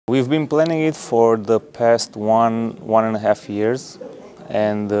We've been planning it for the past one and a half years,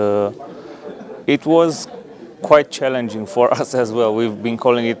 and it was quite challenging for us as well. We've been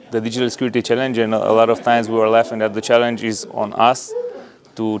calling it the Digital Security Challenge, and a lot of times we were laughing that the challenge is on us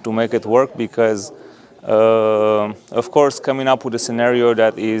to make it work, because of course, coming up with a scenario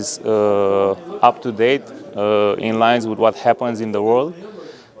that is up to date, in lines with what happens in the world,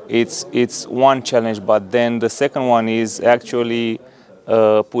 it's one challenge. But then the second one is actually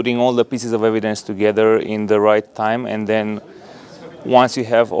putting all the pieces of evidence together in the right time, and then once you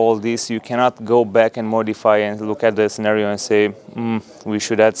have all this, you cannot go back and modify and look at the scenario and say, we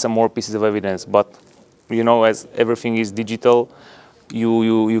should add some more pieces of evidence. But you know, as everything is digital,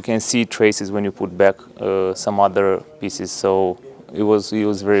 you can see traces when you put back some other pieces. So it was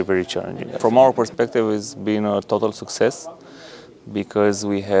very, very challenging. From our perspective, it's been a total success because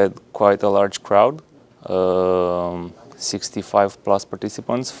we had quite a large crowd, 65 plus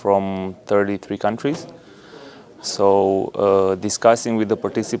participants from 33 countries. So discussing with the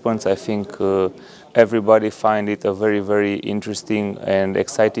participants, I think everybody find it a very, very interesting and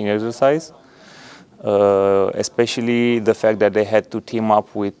exciting exercise. Especially the fact that they had to team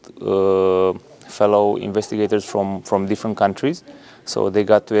up with fellow investigators from different countries. So they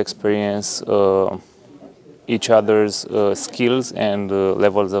got to experience each other's skills and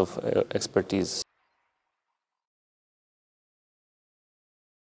levels of expertise.